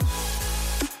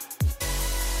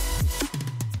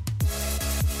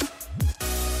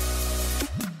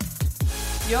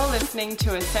You're listening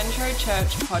to a Centro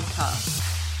Church podcast.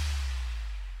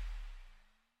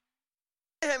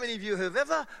 How many of you have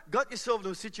ever got yourself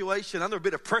into a situation under a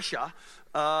bit of pressure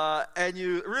and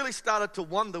you really started to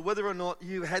wonder whether or not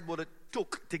you had what it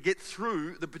took to get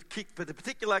through the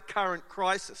particular current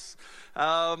crisis?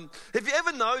 Have you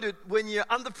ever noted when you're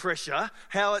under pressure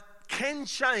how it can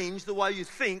change the way you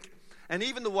think and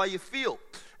even the way you feel?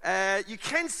 You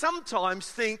can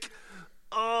sometimes think,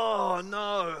 oh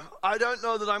no, I don't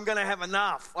know that I'm going to have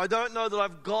enough. I don't know that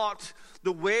I've got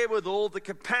the wherewithal, the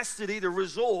capacity, the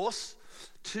resource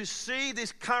to see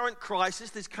this current crisis,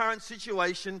 this current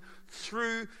situation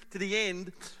through to the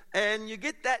end. And you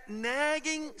get that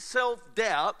nagging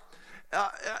self-doubt.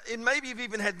 And maybe you've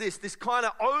even had this kind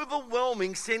of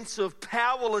overwhelming sense of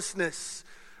powerlessness,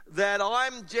 that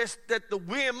I'm just at the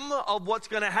whim of what's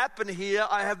going to happen here.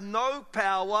 I have no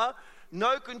power,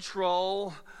 no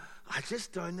control. I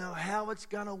just don't know how it's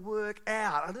going to work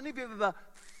out. I don't know if you've ever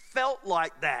felt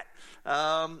like that.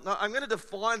 I'm going to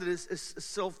define it as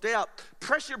self-doubt.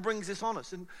 Pressure brings this on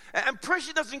us, and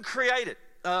pressure doesn't create it.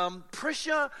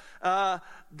 Pressure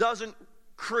doesn't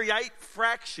create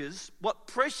fractures. What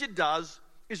pressure does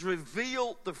is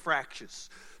reveal the fractures.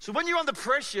 So when you're under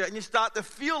pressure and you start to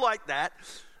feel like that,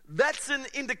 that's an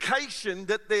indication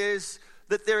that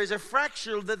there is a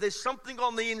fracture, that there's something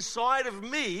on the inside of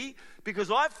me,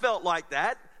 because I felt like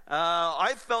that.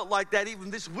 I felt like that even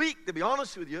this week, to be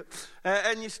honest with you.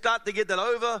 And you start to get that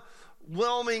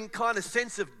overwhelming kind of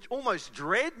sense of almost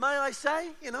dread, may I say?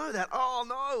 You know, that, oh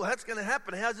no, that's going to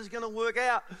happen. How's this going to work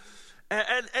out?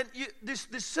 And this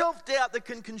self-doubt that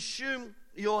can consume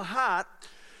your heart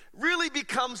really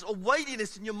becomes a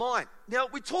weightiness in your mind. Now,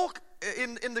 we talk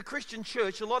in the Christian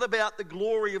church a lot about the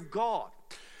glory of God.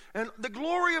 And the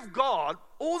glory of God,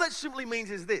 all that simply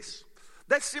means is this.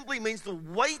 That simply means the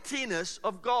weightiness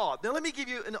of God. Now, let me give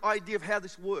you an idea of how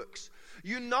this works.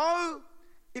 You know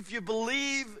if you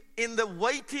believe in the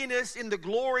weightiness, in the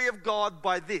glory of God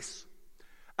by this.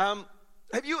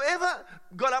 Have you ever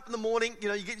got up in the morning, you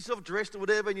get yourself dressed or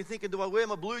whatever, and you're thinking, do I wear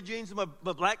my blue jeans or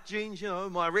my black jeans,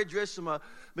 my red dress or my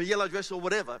yellow dress or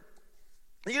whatever?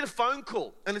 And you get a phone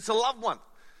call, and it's a loved one.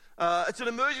 It's an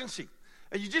emergency.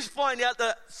 And you just find out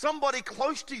that somebody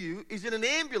close to you is in an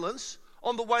ambulance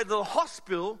on the way to the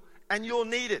hospital and you're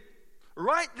needed.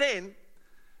 Right then,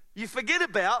 you forget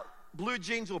about blue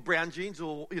jeans or brown jeans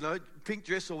or, pink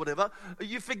dress or whatever.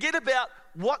 You forget about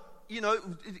what,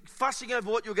 fussing over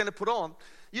what you're going to put on.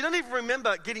 You don't even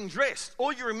remember getting dressed.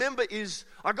 All you remember is,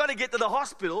 I got to get to the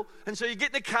hospital. And so you get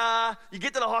in the car, you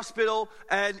get to the hospital,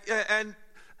 and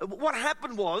what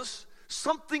happened was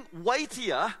something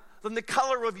weightier than the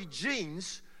color of your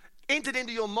jeans entered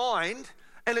into your mind,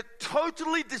 and it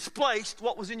totally displaced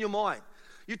what was in your mind.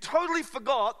 You totally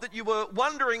forgot that you were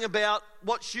wondering about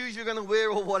what shoes you're going to wear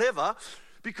or whatever,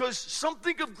 because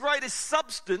something of greater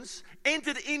substance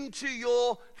entered into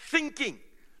your thinking.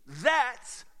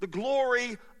 That's the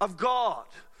glory of God.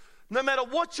 No matter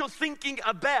what you're thinking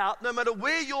about, no matter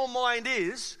where your mind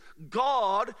is,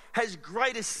 God has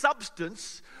greater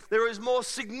substance. There is more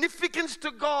significance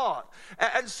to God.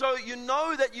 And so you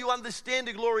know that you understand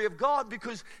the glory of God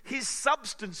because His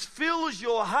substance fills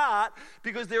your heart,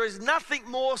 because there is nothing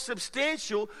more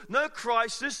substantial, no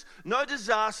crisis, no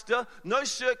disaster, no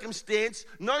circumstance,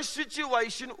 no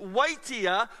situation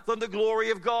weightier than the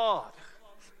glory of God.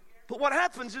 But what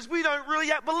happens is we don't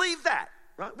really believe that,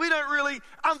 right? We don't really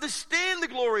understand the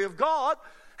glory of God.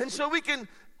 And so we can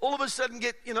all of a sudden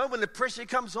get, when the pressure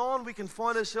comes on, we can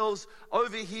find ourselves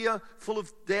over here full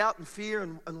of doubt and fear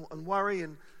and worry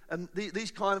and these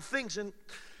kind of things. And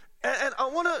I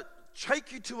want to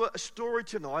take you to a story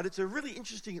tonight. It's a really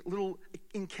interesting little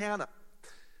encounter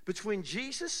between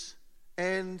Jesus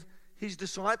and His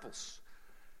disciples.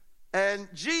 And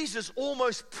Jesus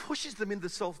almost pushes them into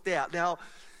self-doubt. Now,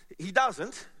 He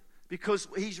doesn't, because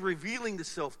He's revealing the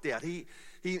self-doubt.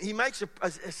 He makes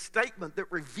a statement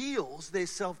that reveals their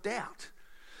self-doubt.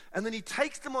 And then He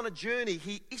takes them on a journey.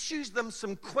 He issues them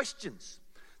some questions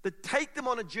that take them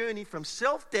on a journey from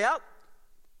self-doubt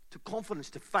to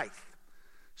confidence to faith.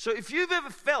 So if you've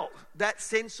ever felt that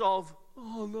sense of,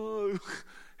 oh no,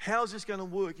 how's this going to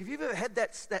work? If you've ever had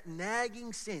that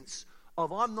nagging sense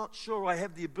of, I'm not sure I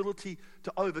have the ability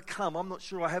to overcome, I'm not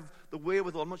sure I have the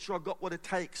wherewithal, I'm not sure I've got what it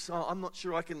takes, I'm not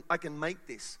sure I can make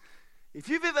this. If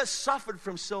you've ever suffered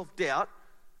from self-doubt,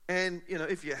 and,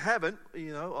 if you haven't,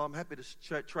 I'm happy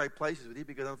to trade places with you,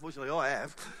 because unfortunately I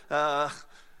have.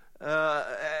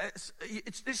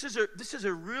 This is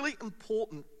a really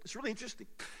important, it's really interesting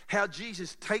how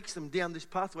Jesus takes them down this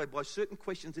pathway by certain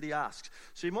questions that he asks.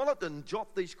 So you might have to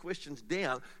jot these questions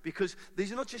down, because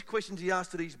these are not just questions he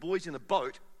asked to these boys in a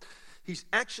boat. He's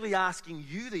actually asking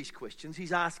you these questions.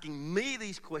 He's asking me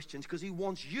these questions because he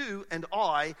wants you and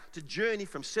I to journey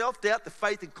from self-doubt to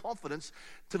faith and confidence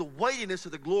to the weightiness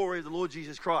of the glory of the Lord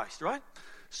Jesus Christ, right?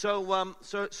 So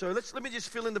let me just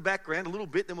fill in the background a little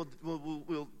bit, then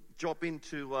we'll drop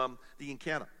into the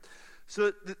encounter.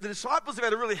 So the disciples have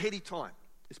had a really heady time.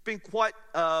 It's been quite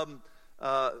a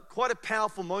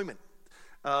powerful moment.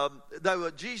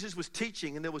 Jesus was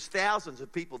teaching, and there was thousands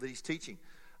of people that he's teaching.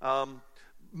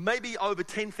 Maybe over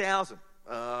 10,000,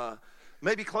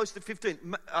 maybe close to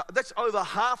 15. That's over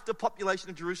half the population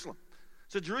of Jerusalem.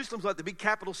 So Jerusalem's like the big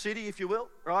capital city, if you will,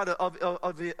 right,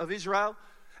 of Israel.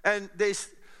 And there's,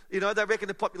 they reckon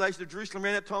the population of Jerusalem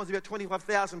around that time was about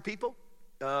 25,000 people.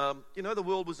 The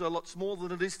world was a lot smaller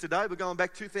than it is today. We're going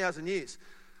back 2,000 years.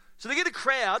 So they get a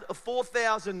crowd of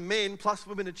 4,000 men plus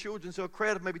women and children. So a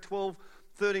crowd of maybe 12,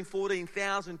 13,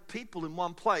 14,000 people in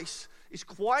one place is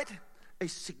quite a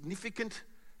significant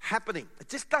happening. It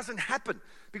just doesn't happen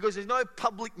because there's no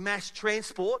public mass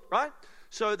transport, right?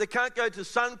 So they can't go to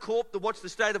Suncorp to watch the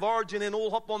State of Origin and all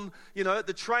hop on,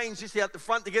 the trains just out the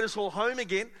front to get us all home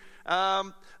again.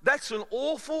 That's an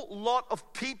awful lot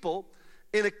of people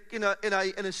in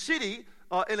a city,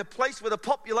 in a place where the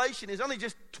population is only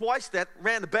just twice that,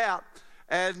 roundabout,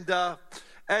 and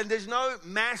there's no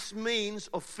mass means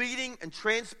of feeding and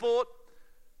transport,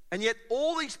 and yet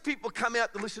all these people come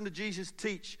out to listen to Jesus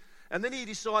teach. And then he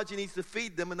decides he needs to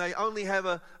feed them, and they only have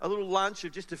a little lunch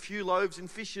of just a few loaves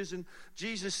and fishes. And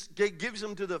Jesus gives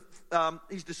them to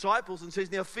his disciples and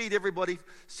says, now feed everybody,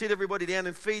 sit everybody down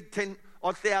and feed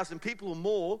 10,000 people or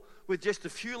more with just a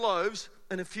few loaves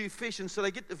and a few fish. And so they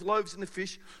get the loaves and the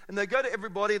fish, and they go to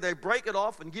everybody, they break it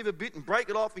off and give a bit and break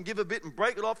it off and give a bit and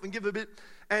break it off and give a bit.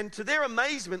 And to their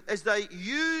amazement, as they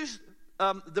use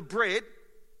the bread,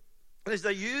 and as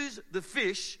they use the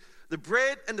fish, the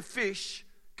bread and the fish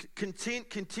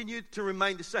continue to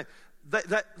remain the same.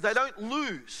 They don't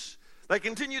lose. They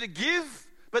continue to give,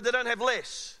 but they don't have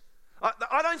less.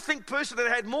 I don't think personally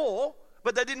they had more,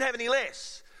 but they didn't have any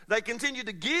less. They continued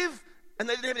to give, and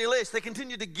they didn't have any less. They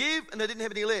continued to give, and they didn't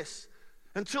have any less.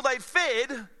 Until they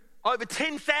fed over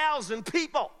 10,000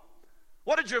 people.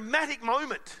 What a dramatic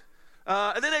moment.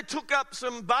 And then they took up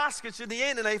some baskets in the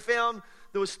end, and they found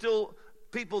there was still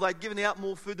people, they'd given out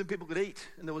more food than people could eat,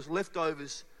 and there was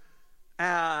leftovers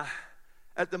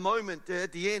at the moment,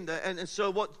 at the end. And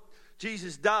so what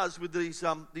Jesus does with these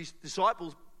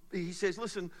disciples, he says,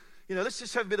 listen, let's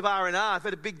just have a bit of R&R. I've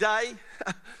had a big day.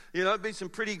 Been some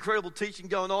pretty incredible teaching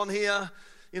going on here.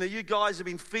 You guys have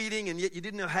been feeding, and yet you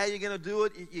didn't know how you're going to do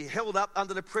it. You held up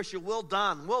under the pressure. Well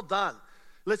done, well done.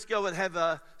 Let's go and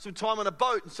have some time on a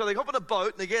boat. And so they hop on a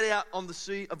boat, and they get out on the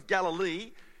Sea of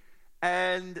Galilee.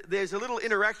 And there's a little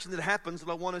interaction that happens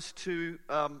that I want us to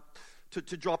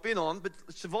drop in on, but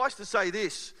suffice to say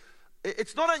this: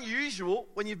 it's not unusual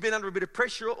when you've been under a bit of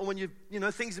pressure or when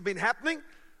things have been happening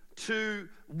to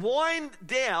wind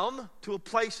down to a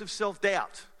place of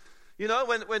self-doubt.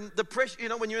 When the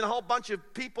pressure, when you're in a whole bunch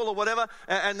of people or whatever,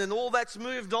 and then all that's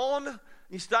moved on,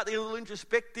 you start to get a little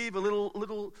introspective, a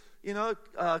little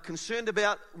concerned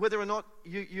about whether or not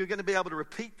you're going to be able to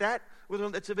repeat that, whether or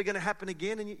not that's ever going to happen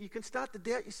again, and you can start to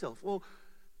doubt yourself. Well,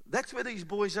 that's where these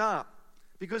boys are.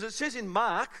 Because it says in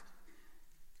Mark,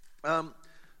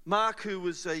 who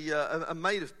was a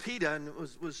mate of Peter and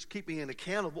was keeping an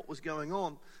account of what was going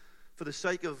on for the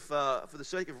sake of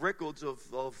records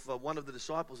of one of the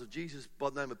disciples of Jesus by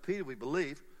the name of Peter, we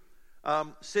believe,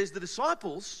 says the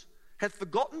disciples had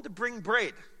forgotten to bring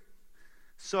bread.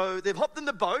 So they've hopped in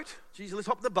the boat. Jesus, let's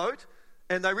hop in the boat.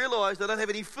 And they realize they don't have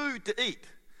any food to eat.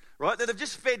 Right? They've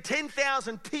just fed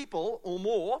 10,000 people or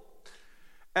more.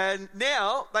 And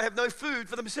now they have no food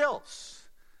for themselves.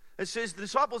 It says the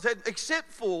disciples had,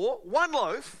 except for one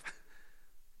loaf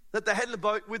that they had in the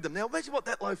boat with them. Now imagine what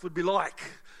that loaf would be like.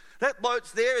 That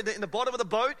boat's there in the bottom of the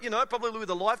boat, probably with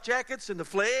the life jackets and the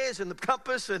flares and the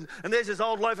compass, and there's this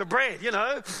old loaf of bread,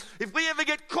 If we ever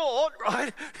get caught,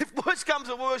 right, if worse comes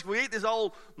to worse, we eat this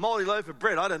old moldy loaf of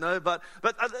bread, I don't know, but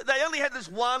they only had this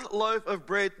one loaf of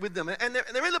bread with them. And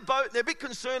they're in the boat, and they're a bit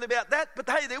concerned about that, but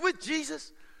hey, they're with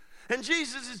Jesus. And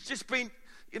Jesus has just been,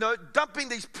 dumping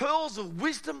these pearls of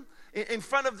wisdom in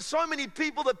front of so many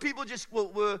people that people just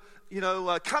were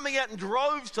coming out in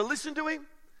droves to listen to him.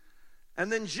 And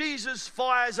then Jesus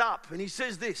fires up and he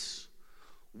says this: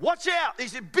 watch out. He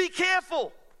said, be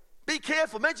careful. be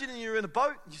careful. Imagine you're in a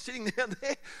boat, you're sitting down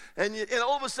there, and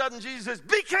all of a sudden Jesus says,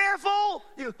 be careful.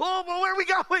 You go, oh, well, where are we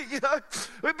going?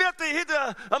 We're about to hit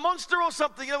a monster or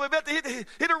something. We're about to hit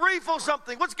a reef or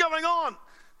something. What's going on?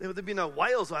 There'd be no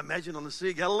whales, I imagine, on the Sea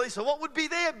of Galilee. So what would be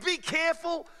there? Be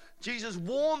careful. Jesus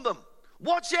warned them.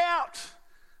 Watch out.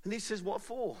 And he says, what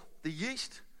for? The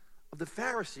yeast of the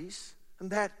Pharisees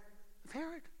and that of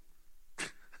Herod.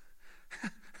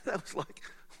 That was like,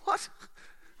 what?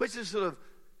 We're just sort of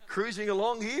cruising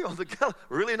along here on the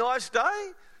really nice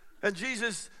day. And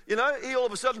Jesus, he all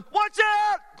of a sudden, watch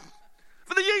out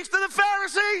for the yeast of the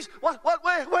Pharisees. What,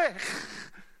 where?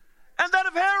 And that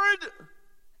of Herod.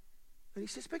 And he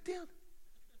sits back down.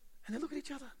 And they look at each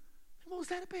other. And what was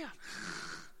that about?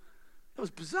 That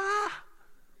was bizarre.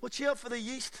 Watch out for the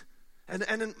yeast. And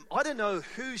I don't know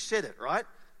who said it, right?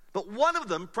 But one of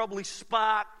them probably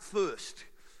sparked first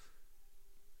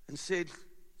and said,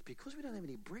 because we don't have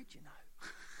any bread,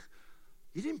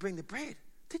 You didn't bring the bread,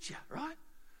 did you, right?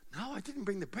 No, I didn't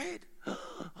bring the bread.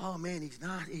 Oh, man, he's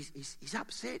not. He's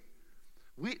upset.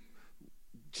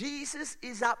 Jesus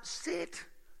is upset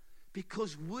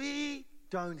because we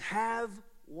don't have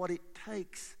what it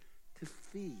takes to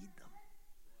feed them.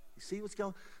 You see what's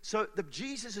going on? So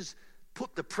Jesus has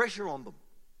put the pressure on them.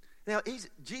 Now,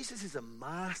 Jesus is a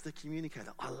master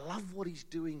communicator. I love what he's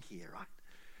doing here, right?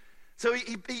 So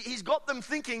he's got them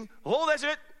thinking, oh, that's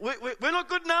it. We're not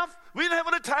good enough. We don't have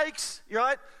what it takes,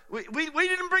 right? We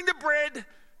didn't bring the bread.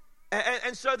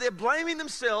 And so they're blaming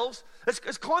themselves.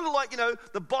 It's kind of like,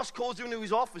 the boss calls you into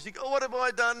his office. You go, oh, what have I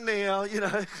done now?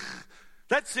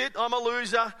 That's it. I'm a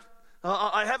loser.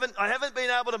 I haven't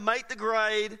been able to make the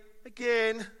grade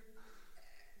again.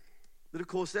 But of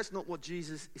course, that's not what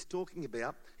Jesus is talking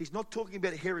about. He's not talking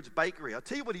about Herod's bakery. I'll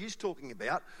tell you what he is talking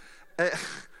about.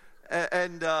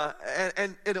 And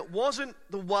it wasn't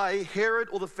the way Herod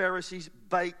or the Pharisees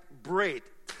baked bread.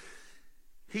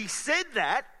 He said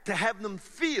that to have them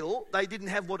feel they didn't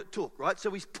have what it took, right?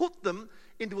 So he's put them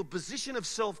into a position of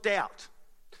self-doubt,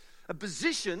 a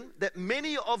position that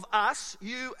many of us,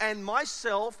 you and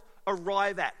myself,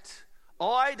 arrive at.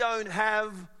 I don't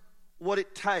have what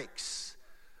it takes.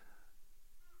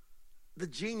 The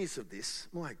genius of this,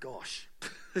 my gosh,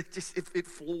 it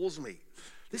floors me.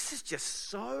 This is just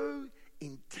so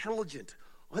intelligent.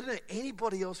 I don't know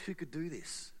anybody else who could do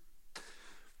this.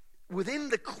 Within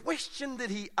the question that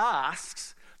he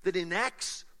asks that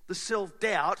enacts the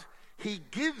self-doubt, he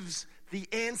gives the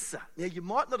answer. Now, you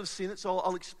might not have seen it, so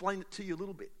I'll explain it to you a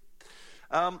little bit.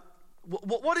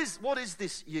 What is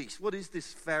this yeast? What is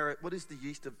the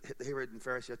yeast of Herod and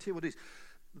Pharisee? I'll tell you what it is.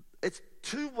 It's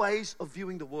two ways of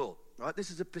viewing the world, right? This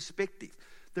is a perspective.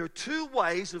 There are two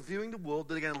ways of viewing the world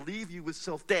that are going to leave you with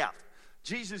self-doubt.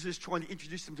 Jesus is trying to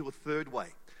introduce them to a third way.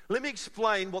 Let me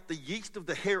explain what the yeast of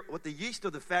the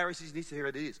Pharisees and yeast of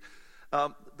Herod is.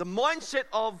 The mindset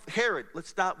of Herod, let's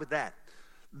start with that.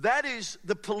 That is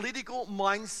the political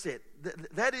mindset.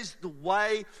 That is the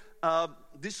way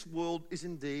this world is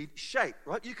indeed shaped,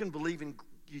 right? You can believe in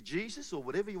Jesus or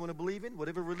whatever you want to believe in,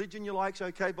 whatever religion you like is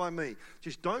okay by me.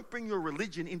 Just don't bring your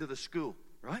religion into the school,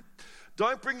 right?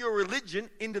 Don't bring your religion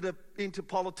into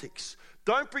politics.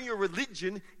 Don't bring your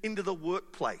religion into the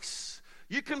workplace.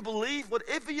 You can believe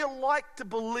whatever you like to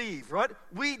believe, right?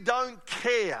 We don't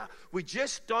care. We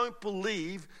just don't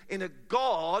believe in a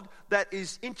God that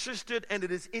is interested and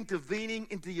that is intervening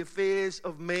into the affairs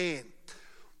of man.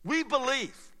 We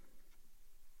believe,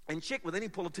 and check with any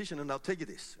politician and they'll tell you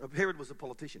this. Herod was a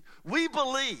politician. We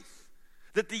believe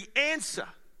that the answer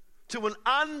to an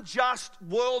unjust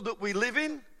world that we live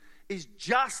in is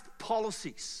just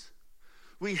policies.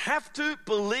 We have to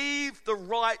believe the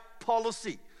right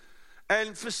policy.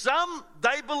 And for some,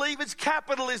 they believe it's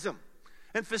capitalism.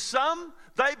 And for some,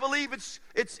 they believe it's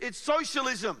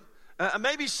socialism.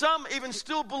 Maybe some even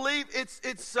still believe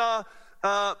it's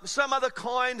some other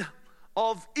kind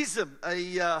of ism.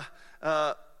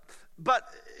 But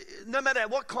no matter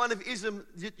what kind of ism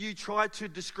you try to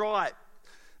describe,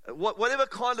 whatever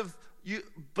kind of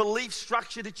belief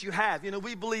structure that you have,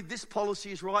 we believe this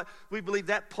policy is right, we believe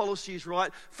that policy is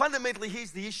right. Fundamentally,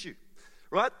 here's the issue,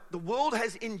 right? The world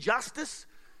has injustice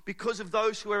because of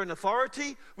those who are in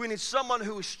authority. We need someone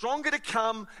who is stronger to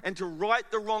come and to right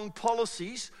the wrong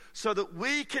policies so that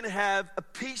we can have a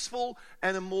peaceful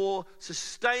and a more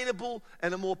sustainable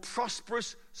and a more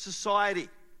prosperous society.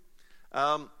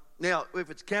 Now, if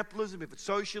it's capitalism, if it's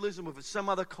socialism, if it's some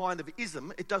other kind of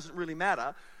ism, it doesn't really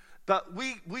matter. But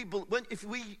if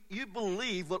you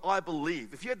believe what I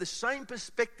believe, if you had the same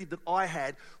perspective that I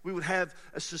had, we would have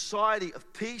a society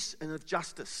of peace and of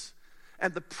justice.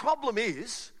 And the problem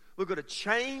is, We've got to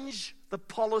change the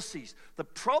policies. The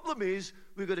problem is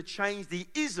we've got to change the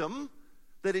ism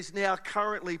that is now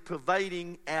currently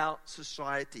pervading our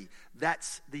society.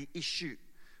 That's the issue.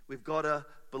 We've got to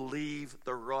believe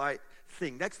the right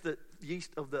thing. That's the yeast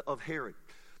of Herod.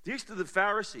 The yeast of the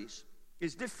Pharisees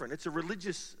is different. It's a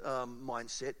religious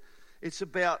mindset. It's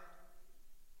about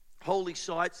holy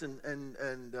sites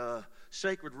and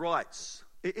sacred rites.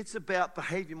 It's about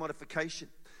behavior modification.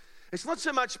 It's not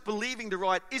so much believing the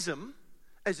right ism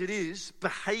as it is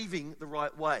behaving the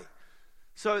right way.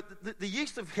 So the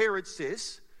yeast of Herod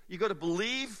says you've got to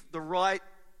believe the right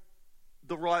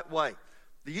way.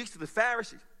 The yeast of the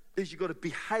Pharisees is you've got to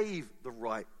behave the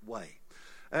right way.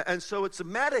 And so it's a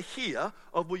matter here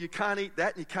of, well, you can't eat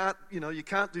that, and you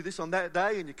can't do this on that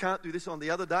day, and you can't do this on the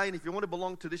other day. And if you want to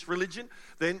belong to this religion,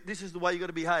 then this is the way you've got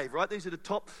to behave, right? These are the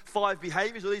top 5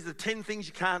 behaviors, or these are the 10 things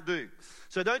you can't do.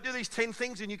 So don't do these 10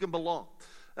 things and you can belong.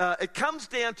 It comes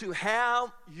down to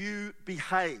how you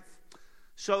behave.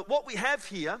 So what we have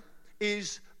here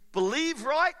is believe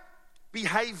right,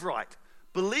 behave right.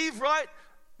 Believe right,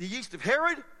 the yeast of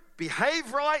Herod.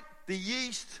 Behave right, the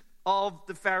yeast of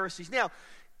the Pharisees. Now,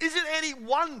 is it any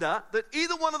wonder that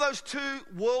either one of those two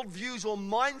worldviews or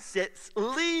mindsets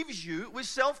leaves you with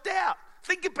self-doubt?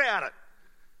 Think about it.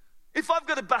 If I've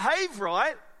got to behave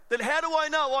right, then how do I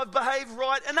know I've behaved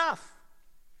right enough?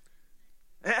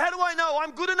 How do I know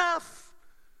I'm good enough?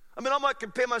 I mean, I might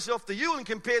compare myself to you, and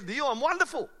compared to you, I'm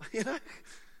wonderful,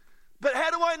 But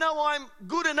how do I know I'm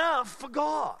good enough for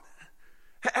God?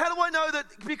 How do I know that?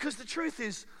 Because the truth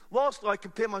is, whilst I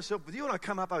compare myself with you and I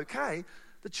come up okay,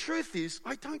 the truth is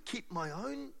I don't keep my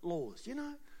own laws,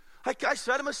 I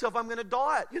say to myself, I'm going to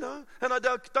diet, and I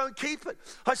don't keep it.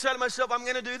 I say to myself, I'm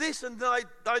going to do this, and then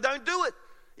I don't do it.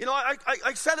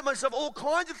 I say to myself all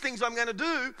kinds of things I'm going to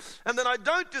do, and then I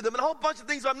don't do them, and a whole bunch of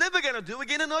things I'm never going to do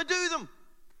again, and I do them.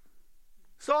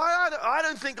 So I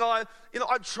don't think I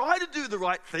try to do the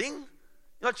right thing.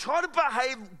 I try to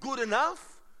behave good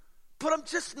enough, but I'm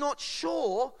just not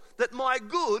sure that my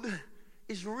good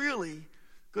is really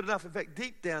good enough. In fact,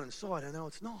 deep down inside, I know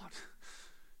it's not.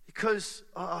 Because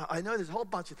I know there's a whole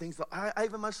bunch of things that I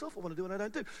even myself want to do and I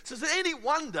don't do. So is there any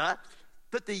wonder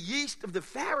that the yeast of the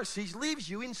Pharisees leaves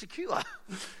you insecure?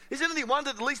 Is it any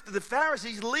wonder that the yeast of the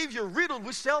Pharisees leaves you riddled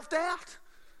with self-doubt?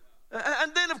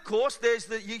 And then, of course, there's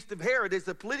the yeast of Herod. There's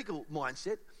the political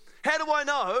mindset. How do I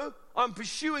know I'm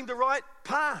pursuing the right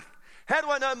path? How do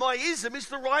I know my ism is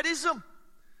the right ism?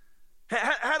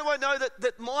 How do I know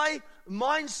that my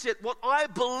mindset, what I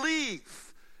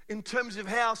believe in terms of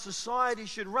how society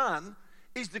should run,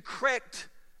 is the correct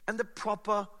and the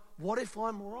proper, what if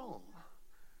I'm wrong?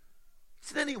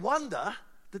 Is it any wonder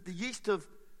that the yeast of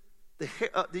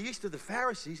the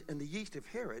Pharisees and the yeast of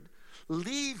Herod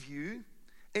leave you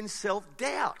in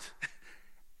self-doubt?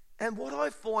 And what I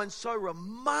find so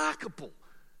remarkable,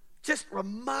 just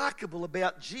remarkable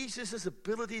about Jesus'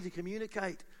 ability to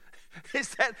communicate is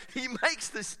that he makes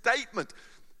the statement,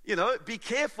 be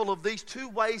careful of these two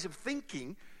ways of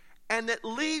thinking, and that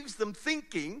leaves them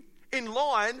thinking in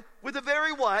line with the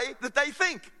very way that they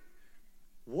think.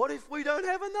 What if we don't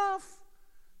have enough?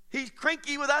 He's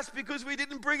cranky with us because we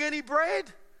didn't bring any bread.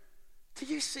 Do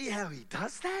you see how he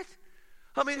does that?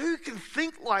 I mean, who can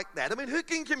think like that? I mean, who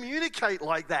can communicate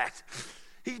like that?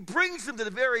 He brings them to the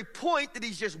very point that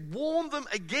he's just warned them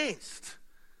against.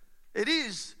 It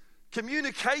is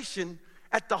communication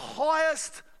at the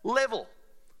highest level.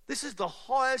 This is the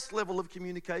highest level of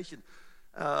communication.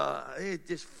 It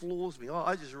just floors me.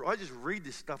 I just read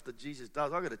this stuff that Jesus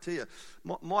does. I've got to tell you,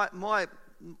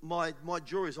 my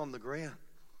jaw is on the ground.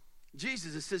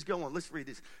 Jesus, it says, go on, let's read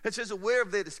this. It says, aware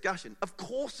of their discussion. Of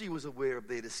course he was aware of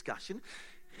their discussion.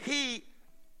 He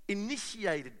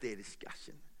initiated their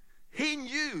discussion. He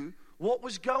knew what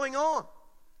was going on.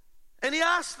 And he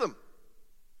asked them,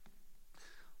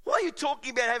 why are you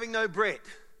talking about having no bread?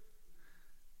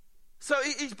 So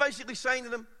he's basically saying to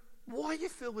them, why are you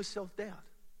filled with self-doubt?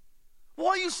 Why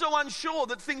are you so unsure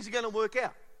that things are going to work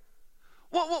out?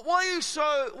 Why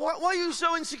are you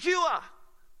so insecure?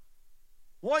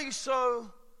 Why are you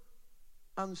so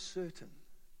uncertain?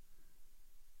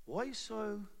 Why are you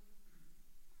so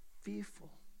fearful?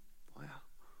 Wow.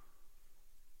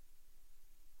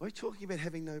 Why are you talking about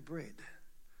having no bread?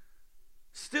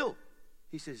 Still,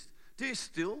 he says, do you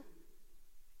still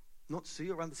not see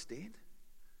or understand?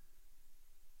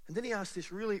 And then he asks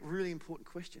this really, really important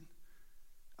question.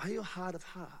 Are you hard of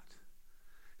heart?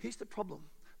 Here's the problem.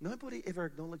 Nobody ever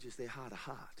acknowledges their hard of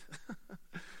heart.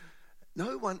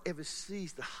 No one ever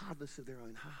sees the hardness of their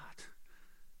own heart.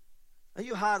 Are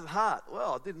you hard of heart?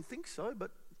 Well, I didn't think so,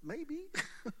 but maybe.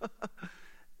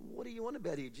 What do you want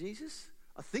about here, Jesus?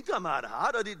 I think I'm hard of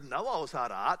heart. I didn't know I was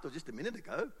hard of heart until just a minute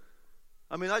ago.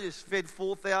 I mean, I just fed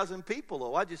 4,000 people,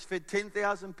 or I just fed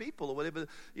 10,000 people, or whatever,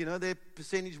 their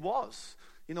percentage was.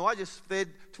 I just fed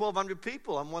 1,200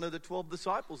 people. I'm one of the 12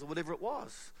 disciples, or whatever it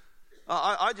was.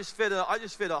 I just fed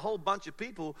a whole bunch of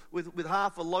people with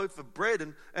half a loaf of bread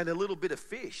and a little bit of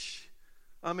fish.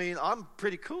 I mean, I'm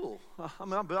pretty cool.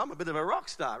 I'm a bit of a rock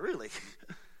star, really.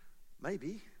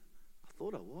 Maybe. I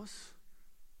thought I was.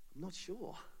 I'm not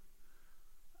sure.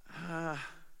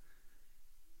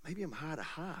 Maybe I'm hard of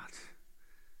heart.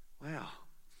 Wow.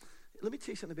 Let me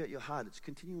tell you something about your heart. It's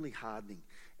continually hardening.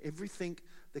 Everything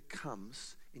that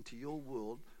comes into your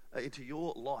world, into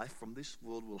your life from this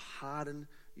world will harden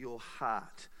your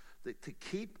heart. To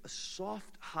keep a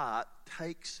soft heart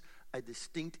takes a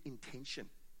distinct intention,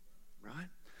 right?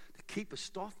 To keep a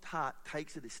soft heart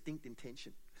takes a distinct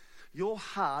intention. Your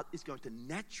heart is going to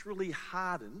naturally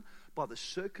harden by the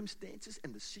circumstances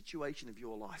and the situation of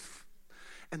your life.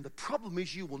 And the problem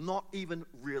is you will not even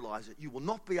realize it. You will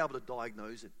not be able to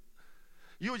diagnose it.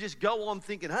 You will just go on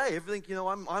thinking, hey, everything,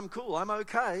 I'm cool, I'm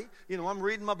okay. I'm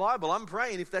reading my Bible, I'm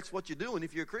praying, if that's what you're doing,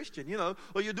 if you're a Christian,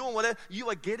 or you're doing whatever. You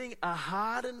are getting a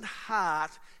hardened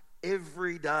heart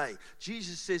every day.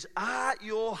 Jesus says, are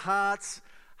your hearts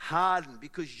hardened?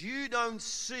 Because you don't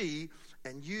see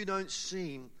and you don't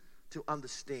seem to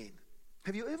understand.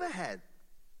 Have you ever had,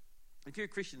 if you're a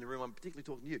Christian in the room, I'm particularly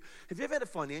talking to you, have you ever had a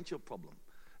financial problem?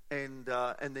 And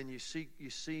then you've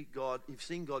seen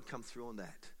God come through on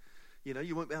that.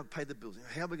 You won't be able to pay the bills.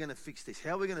 How are we going to fix this?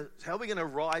 How are we going to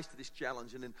rise to this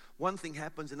challenge? And then one thing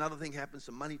happens, another thing happens,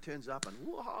 some money turns up, and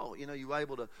whoa, you're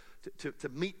able to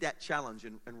meet that challenge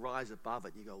and rise above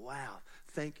it. You go, wow,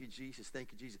 thank you, Jesus,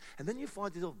 thank you, Jesus. And then you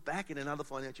find yourself back in another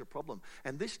financial problem.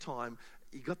 And this time,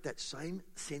 you got that same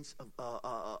sense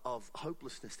of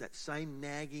hopelessness, that same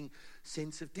nagging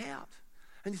sense of doubt.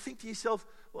 And you think to yourself,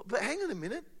 well, but hang on a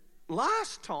minute.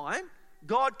 Last time,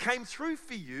 God came through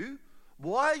for you.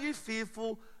 Why are you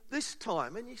fearful this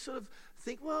time? And you sort of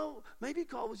think, well, maybe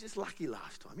God was just lucky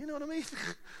last time. You know what I mean?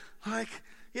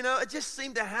 It just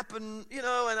seemed to happen, and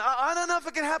I don't know if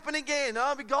it can happen again.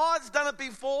 God's done it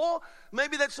before.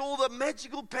 Maybe that's all the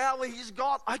magical power he's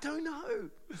got. I don't know.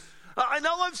 I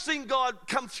know I've seen God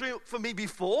come through for me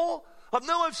before. I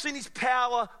know I've seen his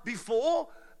power before.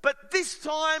 But this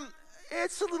time,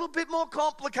 it's a little bit more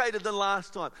complicated than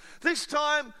last time. This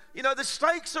time, the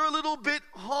stakes are a little bit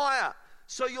higher.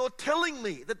 So you're telling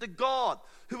me that the God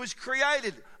who has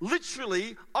created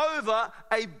literally over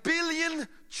 1 billion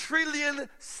trillion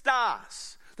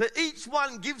stars, that each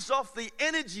one gives off the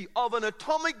energy of an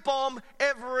atomic bomb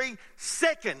every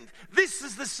second. This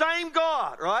is the same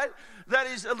God, right? That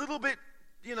is a little bit,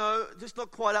 just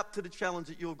not quite up to the challenge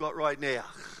that you've got right now.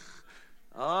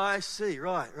 I see,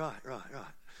 right.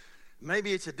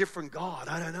 Maybe it's a different God,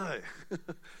 I don't know.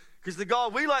 Because the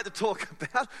God we like to talk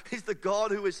about is the God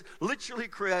who has literally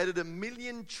created 1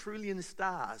 million trillion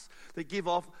stars that give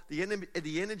off the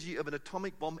energy of an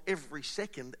atomic bomb every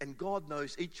second, and God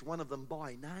knows each one of them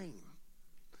by name.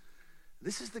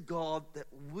 This is the God that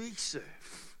we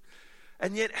serve.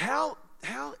 And yet, how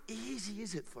easy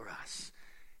is it for us?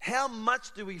 How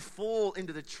much do we fall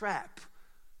into the trap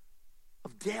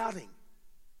of doubting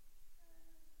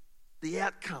the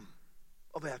outcome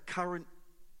of our current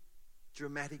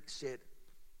dramatic set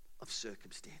of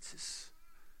circumstances?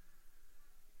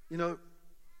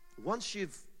 Once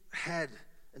you've had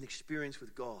an experience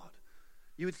with God,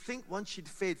 you would think once you'd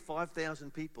fed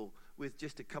 5,000 people with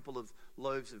just a couple of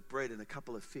loaves of bread and a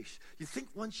couple of fish, you'd think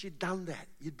once you'd done that,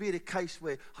 you'd be at a case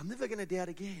where I'm never going to doubt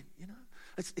again.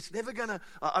 It's never going to.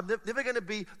 I'm never going to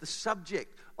be the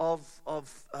subject of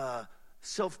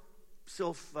self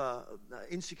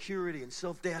insecurity and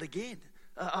self-doubt again.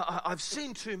 I've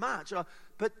seen too much.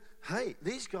 But hey,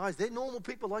 these guys, they're normal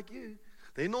people like you.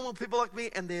 They're normal people like me,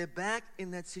 and they're back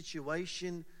in that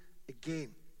situation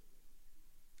again.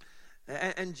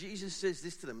 And Jesus says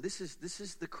this to them. This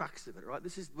is the crux of it, right?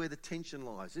 This is where the tension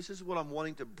lies. This is what I'm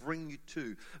wanting to bring you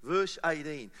to. Verse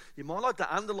 18. You might like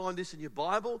to underline this in your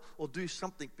Bible or do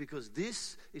something, because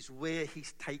this is where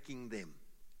he's taking them,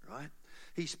 right?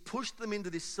 He's pushed them into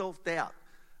this self-doubt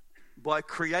by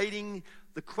creating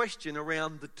the question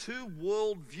around the two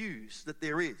worldviews that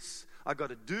there is. I got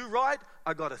to do right,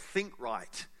 I got to think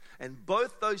right. And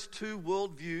both those two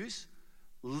worldviews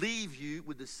leave you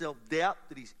with the self-doubt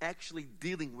that he's actually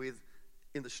dealing with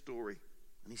in the story.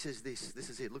 And he says this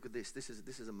is it, look at this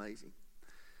is amazing.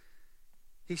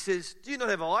 He says, do you not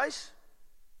have eyes,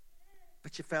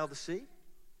 but you fail to see?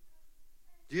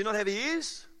 Do you not have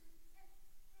ears,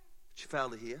 but you fail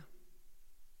to hear?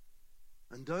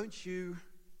 And don't you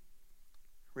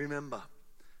remember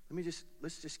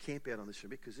let's just camp out on this for a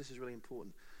bit because this is really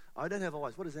important. I don't have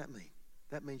eyes. What does that mean?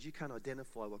 That means you can't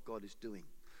identify what God is doing.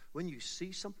 When you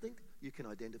see something, you can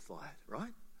identify it,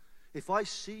 right? If I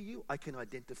see you, I can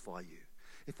identify you.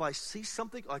 If I see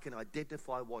something, I can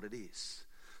identify what it is.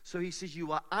 So he says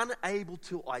you are unable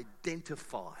to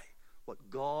identify what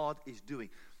God is doing.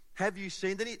 Have you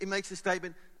seen? Then he makes the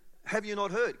statement, have you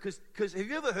not heard? Because have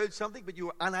you ever heard something but you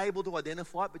were unable to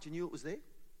identify it but you knew it was there?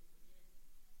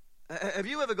 Have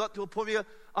you ever got to a point where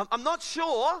I'm not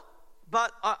sure,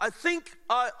 but I think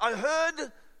I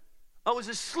heard, I was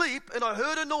asleep and I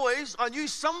heard a noise. I knew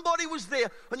somebody was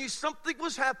there. I knew something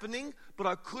was happening, but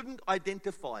I couldn't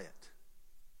identify it.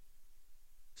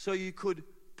 So you could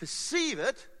perceive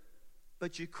it,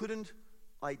 but you couldn't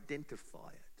identify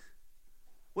it.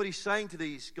 What he's saying to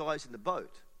these guys in the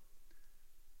boat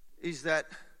is that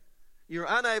you're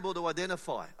unable to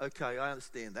identify. Okay, I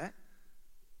understand that.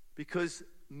 Because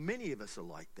many of us are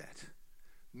like that.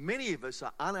 Many of us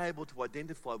are unable to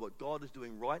identify what God is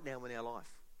doing right now in our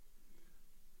life.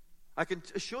 I can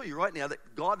assure you right now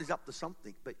that God is up to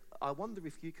something, but I wonder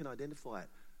if you can identify it.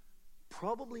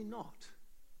 Probably not.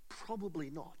 Probably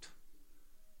not.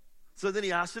 So then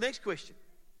he asks the next question.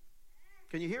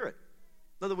 Can you hear it?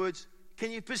 In other words,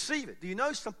 can you perceive it? Do you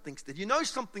know something's there? Do you know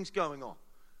something's going on?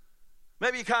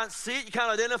 Maybe you can't see it, you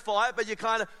can't identify it, but you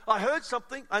kind of, I heard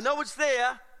something, I know it's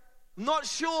there. I'm not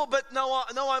sure, but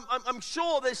I'm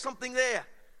sure there's something there.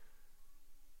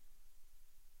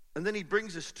 And then he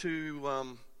brings us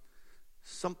to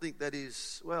something that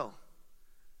is, well,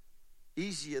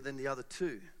 easier than the other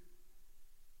two.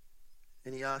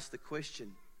 And he asks the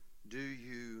question, do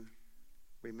you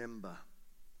remember?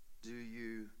 Do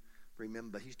you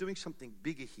remember? He's doing something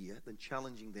bigger here than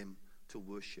challenging them to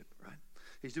worship, right?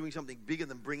 He's doing something bigger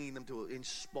than bringing them to,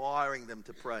 inspiring them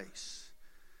to praise.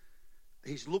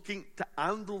 He's looking to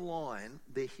underline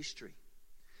their history.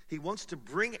 He wants to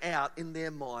bring out in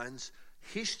their minds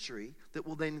history that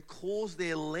will then cause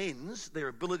their lens, their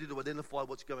ability to identify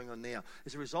what's going on now.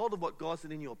 As a result of what God's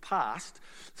done in your past,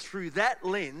 through that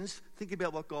lens, think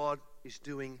about what God is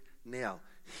doing now.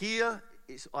 Here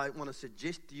is, I want to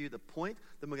suggest to you the point,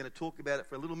 then we're going to talk about it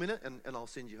for a little minute and I'll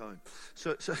send you home.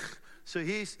 So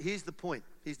here's the point.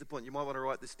 Here's the point. You might want to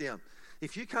write this down.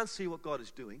 If you can't see what God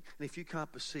is doing, and if you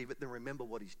can't perceive it, then remember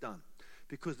what he's done.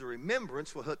 Because the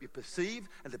remembrance will help you perceive,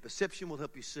 and the perception will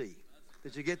help you see.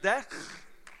 Did you get that?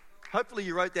 Hopefully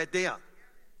you wrote that down.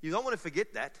 You don't want to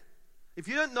forget that. If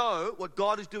you don't know what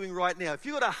God is doing right now, if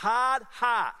you've got a hard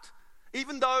heart,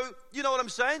 even though, you know what I'm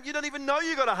saying? You don't even know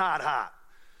you've got a hard heart.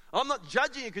 I'm not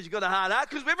judging you because you've got a hard heart,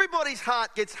 because everybody's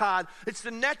heart gets hard. It's the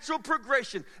natural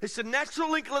progression. It's the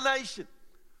natural inclination.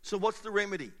 So what's the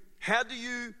remedy? How do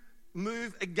you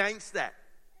move against that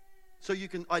so you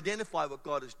can identify what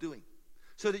God is doing,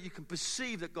 so that you can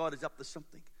perceive that God is up to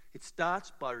something? It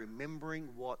starts by remembering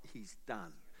what he's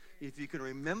done. If you can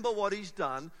remember what he's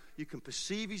done, you can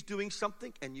perceive he's doing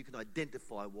something and you can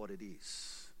identify what it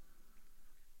is.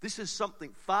 This is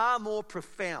something far more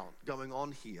profound going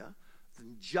on here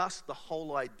than just the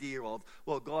whole idea of,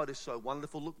 well, God is so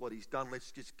wonderful, look what he's done,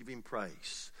 let's just give him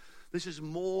praise. This is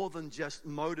more than just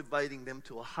motivating them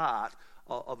to a heart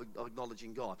of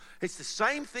acknowledging God. It's the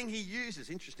same thing he uses,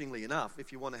 interestingly enough,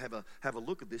 if you want to have a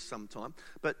look at this sometime.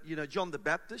 But, you know, John the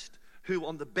Baptist, who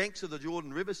on the banks of the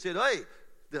Jordan River said, hey,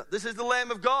 this is the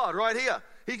Lamb of God right here.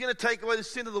 He's going to take away the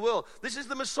sin of the world. This is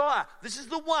the Messiah. This is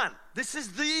the one. This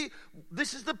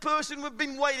is the person we've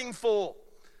been waiting for.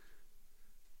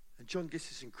 And John gets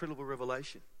this incredible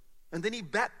revelation. And then he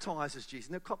baptizes Jesus.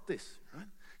 Now, cop this, right?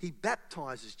 He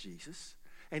baptizes Jesus.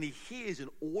 And he hears an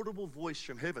audible voice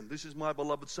from heaven. This is my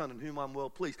beloved Son in whom I'm well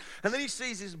pleased. And then he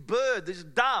sees this bird, this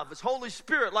dove, this Holy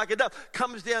Spirit like a dove,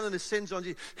 comes down and ascends on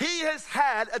Jesus. He has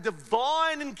had a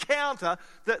divine encounter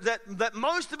that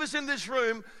most of us in this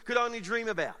room could only dream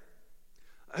about.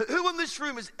 Who in this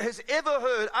room has ever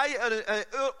heard an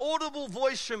audible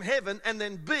voice from heaven and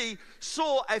then B,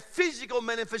 saw a physical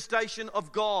manifestation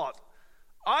of God?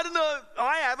 I don't know.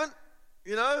 I haven't.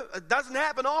 You know, it doesn't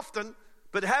happen often.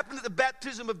 But it happened at the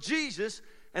baptism of Jesus,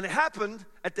 and it happened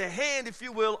at the hand, if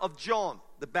you will, of John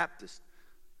the Baptist.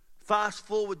 Fast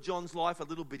forward John's life a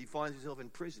little bit, he finds himself in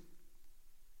prison.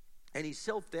 And he's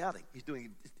self-doubting.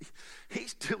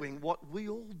 He's doing what we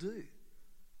all do.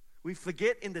 We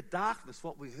forget in the darkness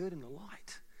what we heard in the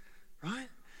light, right?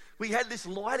 We had this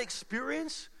light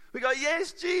experience. We go,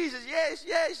 yes, Jesus, yes,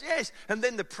 yes, yes. And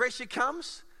then the pressure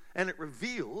comes, and it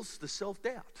reveals the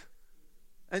self-doubt.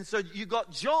 And so you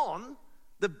got John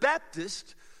the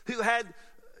Baptist, who had,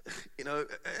 you know,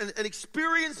 an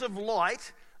experience of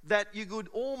light that you could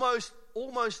almost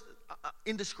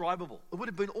indescribable. It would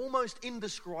have been almost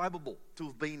indescribable to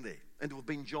have been there and to have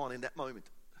been John in that moment.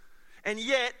 And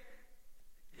yet,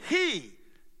 he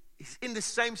is in the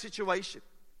same situation.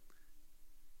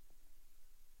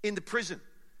 In the prison.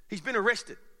 He's been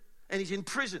arrested. And he's in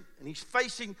prison. And he's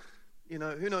facing,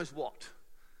 who knows what.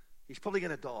 He's probably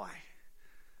going to die.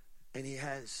 And he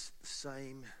has the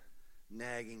same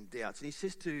nagging doubts. And he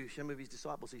says to some of his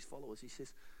disciples, his followers, he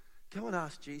says, go and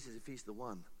ask Jesus if he's the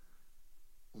one.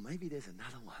 Or maybe there's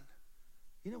another one.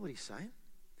 You know what he's saying?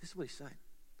 This is what he's saying.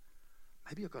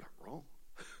 Maybe I got it wrong.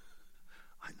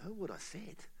 I know what I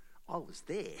said. I was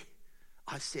there.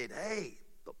 I said, hey,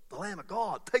 the Lamb of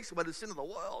God takes away the sin of the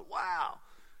world. Wow.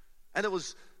 And it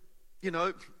was,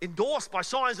 endorsed by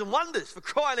signs and wonders, for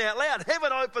crying out loud.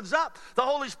 Heaven opens up. The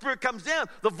Holy Spirit comes down.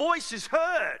 The voice is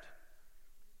heard.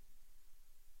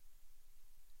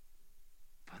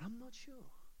 But I'm not sure.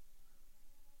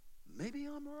 Maybe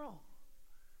I'm wrong.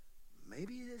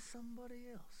 Maybe there's somebody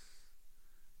else.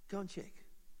 Go and check.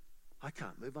 I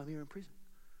can't move. I'm here in prison.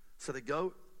 So they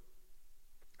go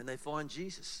and they find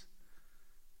Jesus.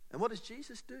 And what does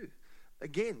Jesus do?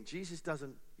 Again, Jesus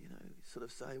doesn't, sort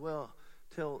of say, well,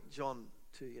 tell John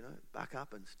to, back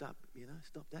up and stop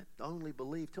that. Only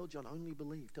believe. Tell John, only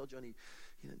believe. Tell John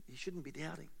he shouldn't be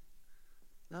doubting.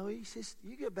 No, he says,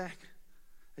 you go back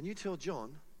and you tell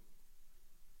John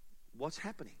what's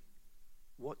happening,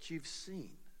 what you've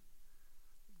seen.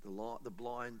 The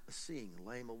blind are seeing, the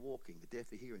lame are walking, the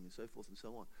deaf are hearing, and so forth and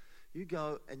so on. You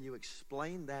go and you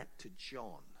explain that to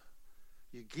John.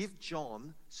 You give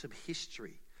John some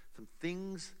history, some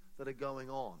things that are going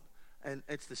on. And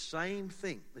it's the same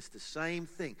thing. It's the same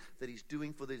thing that he's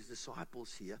doing for these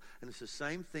disciples here. And it's the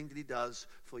same thing that he does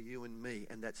for you and me.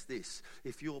 And that's this.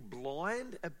 If you're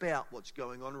blind about what's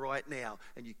going on right now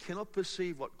and you cannot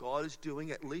perceive what God is doing,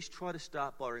 at least try to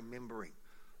start by remembering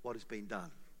what has been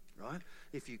done. Right?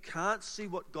 If you can't see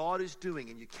what God is doing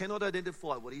and you cannot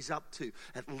identify what he's up to,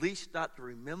 at least start to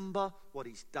remember what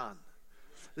he's done.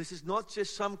 This is not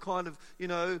just some kind of,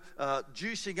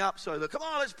 juicing up so that, come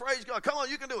on, let's praise God. Come on,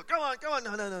 you can do it. Come on.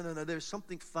 No. There's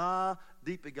something far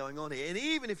deeper going on here. And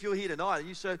even if you're here tonight and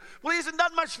you say, well, he hasn't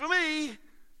done much for me.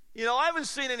 I haven't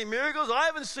seen any miracles. I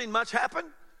haven't seen much happen.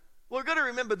 Well, we've got to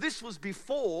remember this was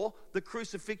before the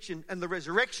crucifixion and the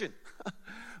resurrection.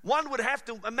 One would have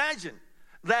to imagine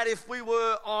that if we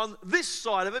were on this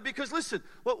side of it, because listen,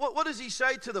 what does he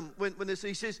say to them when this?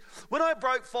 He says, when I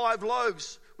broke 5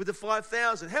 loaves with the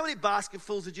 5,000, how many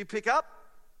basketfuls did you pick up?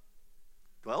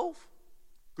 12.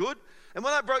 Good. And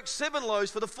when I broke 7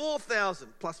 loaves for the 4,000,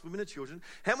 plus women and children,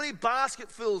 how many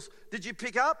basketfuls did you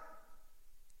pick up?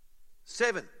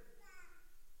 7.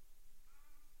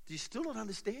 Do you still not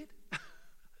understand?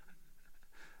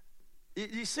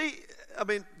 You see,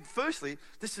 firstly,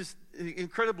 this is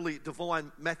incredibly divine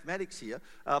mathematics here.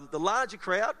 The larger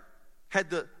crowd had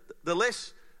the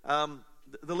less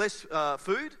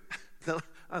food,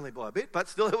 only by a bit, but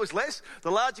still it was less.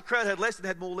 The larger crowd had less and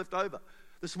had more left over.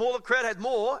 The smaller crowd had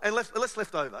more and less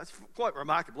left over. It's quite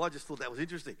remarkable. I just thought that was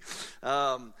interesting.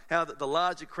 How the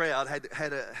larger crowd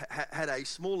had a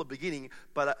smaller beginning,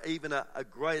 but even a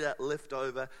greater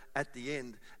leftover at the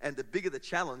end. And the bigger the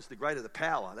challenge, the greater the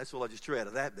power. That's all I just drew out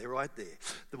of that there, right there.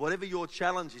 Whatever your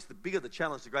challenge is, the bigger the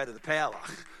challenge, the greater the power.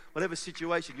 Whatever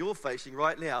situation you're facing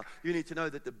right now, you need to know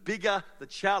that the bigger the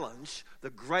challenge,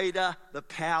 the greater the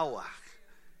power.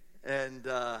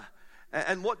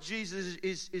 And what Jesus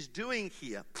is doing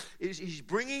here is he's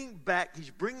bringing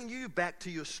you back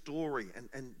to your story.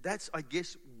 And that's, I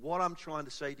guess, what I'm trying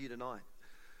to say to you tonight.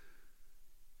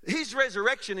 His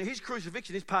resurrection and his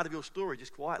crucifixion is part of your story,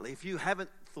 just quietly. If you haven't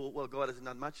thought, well, God hasn't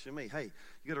done much for me. Hey,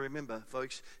 you got to remember,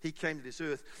 folks, he came to this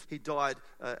earth. He died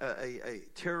a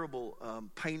terrible,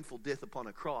 painful death upon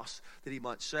a cross that he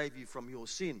might save you from your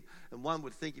sin. And one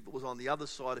would think if it was on the other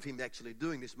side of him actually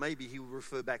doing this, maybe he would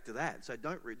refer back to that. So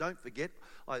don't forget,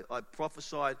 I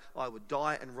prophesied I would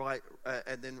die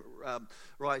and then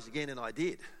rise again, and I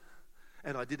did.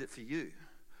 And I did it for you.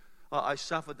 I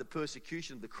suffered the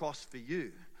persecution of the cross for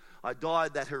you. I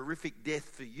died that horrific death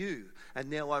for you, and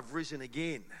now I've risen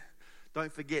again.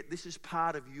 Don't forget, this is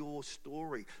part of your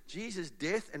story. Jesus'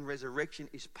 death and resurrection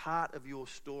is part of your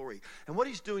story. And what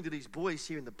he's doing to these boys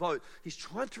here in the boat, he's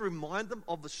trying to remind them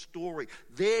of the story,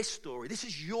 their story. This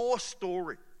is your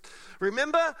story.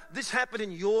 Remember, this happened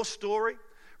in your story.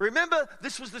 Remember,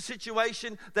 this was the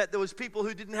situation that there was people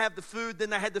who didn't have the food, then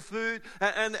they had the food,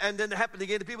 and then it happened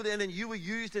again to people, and then you were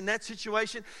used in that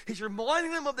situation. He's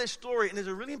reminding them of their story, and there's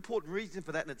a really important reason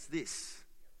for that, and it's this.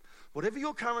 Whatever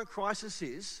your current crisis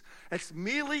is, it's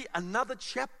merely another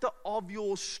chapter of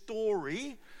your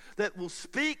story that will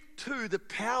speak to the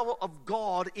power of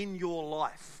God in your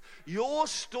life. Your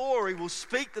story will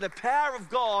speak to the power of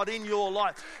God in your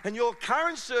life. And your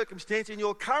current circumstance, in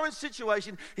your current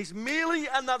situation, is merely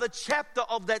another chapter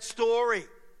of that story.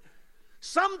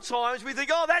 Sometimes we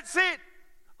think, oh, that's it.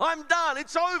 I'm done.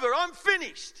 It's over. I'm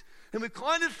finished. And we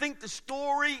kind of think the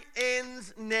story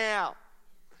ends now.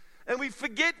 And we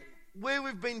forget where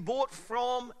we've been brought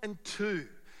from and to.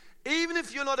 Even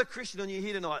if you're not a Christian and you're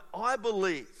here tonight, I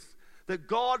believe that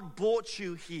God brought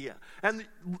you here. And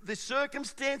the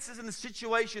circumstances and the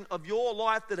situation of your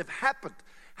life that have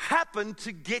happened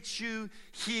to get you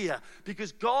here.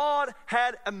 Because God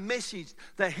had a message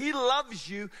that He loves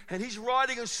you and He's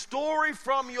writing a story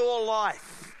from your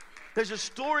life. There's a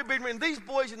story being written. These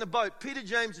boys in the boat, Peter,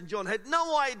 James, and John, had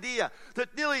no idea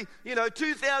that nearly,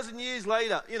 2,000 years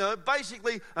later,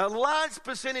 basically a large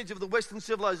percentage of the Western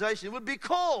civilization would be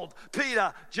called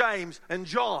Peter, James, and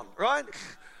John, right?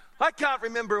 I can't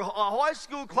remember a high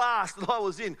school class that I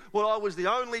was in where I was the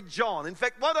only John. In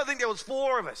fact, I think there was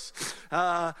 4 of us.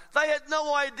 They had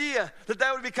no idea that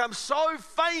they would become so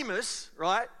famous,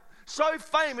 right? So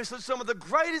famous that some of the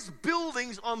greatest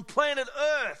buildings on planet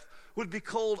Earth would be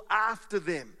called after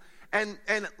them. And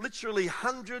literally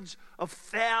hundreds of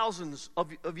thousands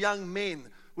of young men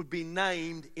would be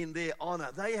named in their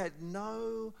honor. They had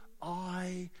no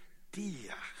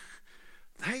idea.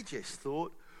 They just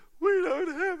thought, we don't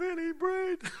have any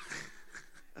bread.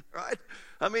 Right?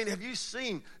 I mean, have you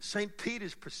seen St.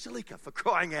 Peter's Basilica, for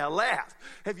crying out loud?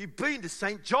 Have you been to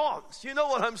St. John's? You know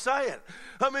what I'm saying?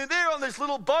 I mean, they're on this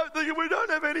little boat thinking we don't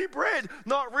have any bread,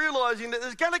 not realizing that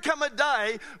there's going to come a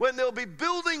day when there'll be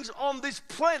buildings on this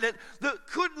planet that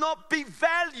could not be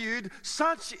valued.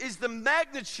 Such is the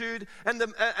magnitude and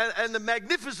the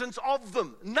magnificence of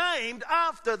them, named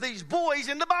after these boys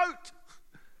in the boat.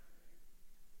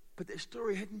 But their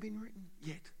story hadn't been written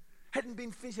yet, hadn't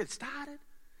been finished.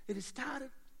 It had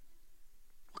started.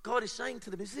 What God is saying to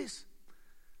them is this: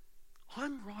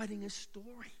 I'm writing a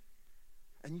story,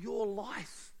 and your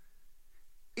life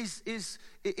is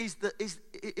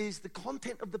the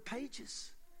content of the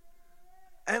pages.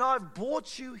 And I've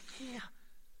brought you here.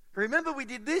 Remember we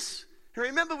did this?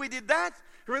 Remember we did that?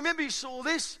 Remember you saw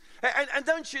this? And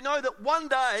don't you know that one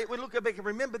day we'll look back and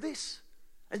remember this?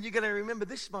 And you're going to remember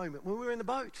this moment when we were in the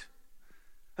boat.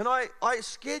 And I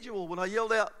scheduled when I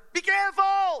yelled out, be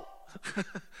careful!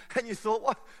 And you thought,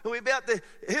 what? Are we about to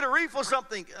hit a reef or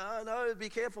something? No, be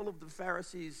careful of the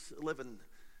Pharisees 11.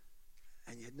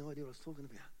 And you had no idea what I was talking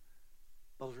about.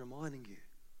 I was reminding you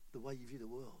the way you view the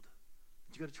world.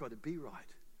 You've got to try to be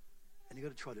right. And you've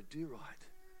got to try to do right.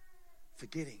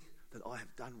 Forgetting that I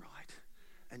have done right.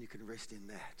 And you can rest in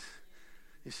that.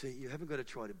 You see, you haven't got to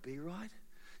try to be right.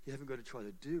 You haven't got to try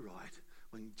to do right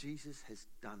when Jesus has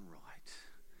done right.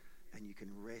 And you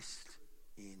can rest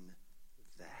in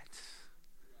that.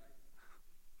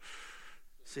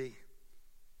 See,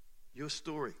 your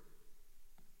story,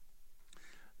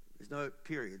 there's no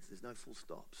periods, there's no full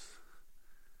stops.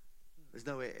 There's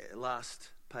no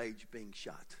last page being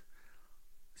shut.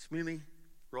 It's merely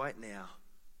right now.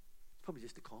 It's probably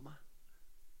just a comma.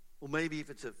 Or maybe if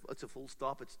it's a full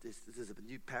stop, there's a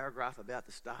new paragraph about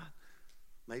to start.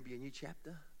 Maybe a new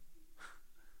chapter.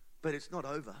 But it's not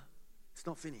over. It's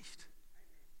not finished.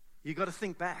 You've got to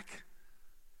think back.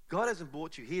 God hasn't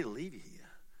brought you here to leave you here.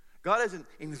 God hasn't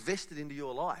invested into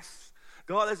your life.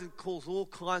 God hasn't caused all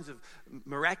kinds of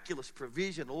miraculous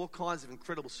provision, all kinds of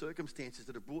incredible circumstances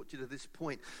that have brought you to this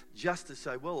point just to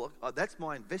say, well, that's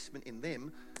my investment in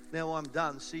them. Now I'm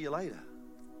done. See you later.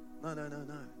 No.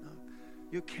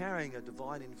 You're carrying a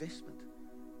divine investment.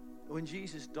 When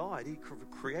Jesus died, He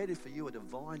created for you a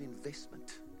divine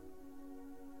investment.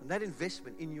 And that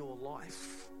investment in your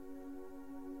life,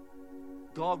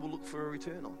 God will look for a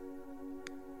return on.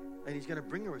 And He's going to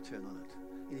bring a return on it.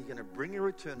 And He's going to bring a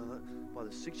return on it by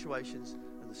the situations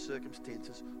and the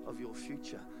circumstances of your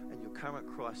future. And your current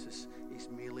crisis is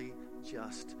merely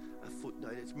just a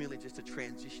footnote. It's merely just a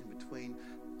transition between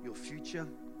your future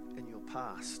and your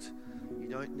past. You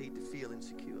don't need to feel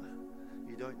insecure.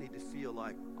 You don't need to feel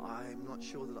like, I'm not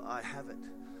sure that I have it.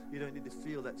 You don't need to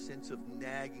feel that sense of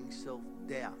nagging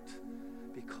self-doubt,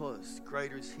 because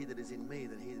greater is He that is in me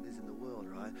than he that is in the world,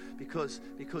 right? Because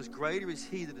greater is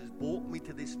He that has brought me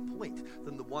to this point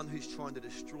than the one who's trying to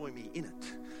destroy me in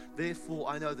it. Therefore,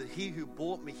 I know that He who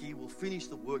brought me here will finish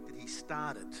the work that He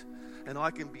started. And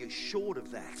I can be assured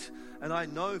of that. And I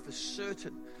know for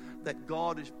certain that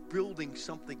God is building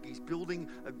something. He's building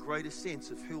a greater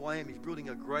sense of who I am. He's building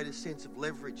a greater sense of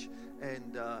leverage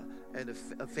and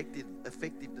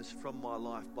effectiveness from my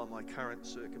life by my current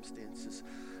circumstances.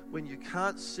 When you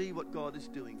can't see what God is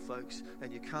doing, folks,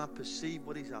 and you can't perceive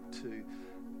what He's up to,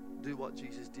 do what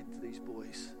Jesus did to these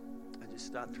boys and just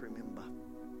start to remember.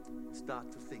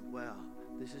 Start to think, wow,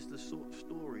 this is the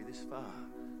story this far.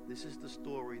 This is the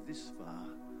story this far.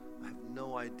 I have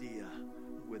no idea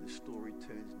where the story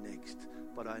turns next,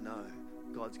 but I know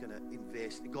God's going to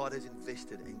invest. God has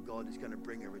invested, and God is going to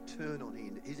bring a return on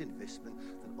His investment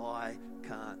that I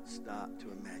can't start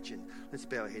to imagine. Let's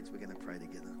bow our heads. We're going to pray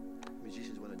together.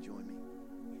 Musicians want to join me.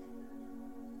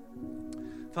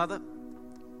 Father,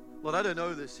 Lord, I don't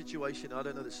know the situation. I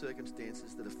don't know the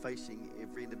circumstances that are facing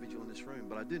every individual in this room,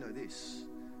 but I do know this,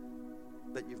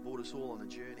 that You've brought us all on a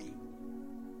journey.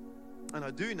 And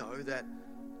I do know that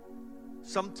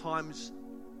sometimes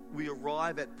we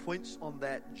arrive at points on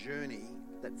that journey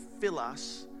that fill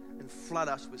us and flood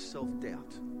us with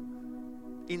self-doubt,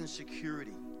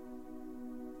 insecurity,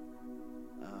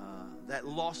 that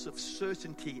loss of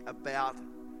certainty about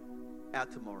our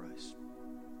tomorrows.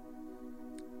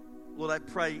 Lord, I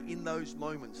pray in those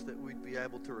moments that we'd be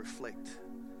able to reflect.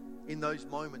 In those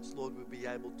moments, Lord, we'd be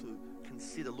able to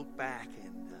consider, look back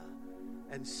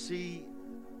and see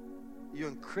Your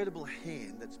incredible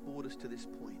hand that's brought us to this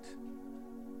point.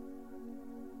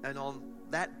 And on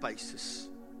that basis,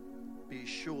 be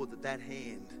assured that that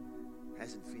hand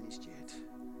hasn't finished yet.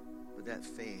 But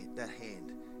that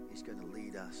hand is going to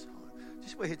lead us home.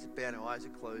 Just where heads are bowed and our eyes are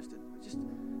closed, and just,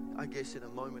 I guess, in a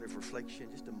moment of reflection,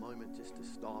 just a moment just to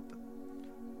stop and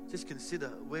just consider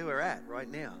where we're at right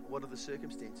now. What are the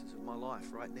circumstances of my life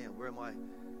right now? Where am I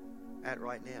at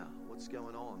right now? What's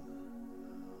going on?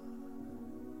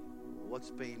 What's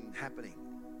been happening?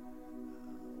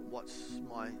 What's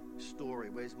my story?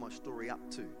 Where's my story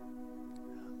up to?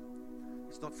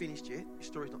 It's not finished yet. Your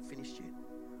story's not finished yet.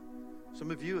 Some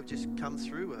of you have just come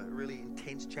through a really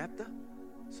intense chapter.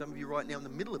 Some of you right now in the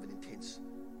middle of an intense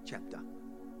chapter.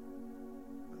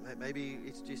 Maybe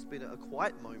it's just been a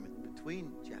quiet moment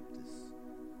between chapters,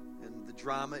 and the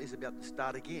drama is about to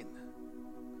start again.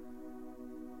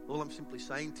 All I'm simply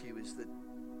saying to you is that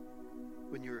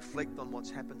when you reflect on what's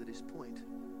happened to this point,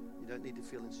 you don't need to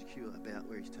feel insecure about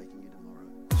where He's taking you tomorrow.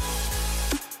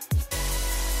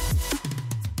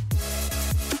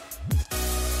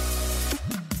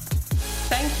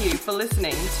 Thank you for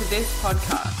listening to this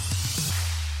podcast.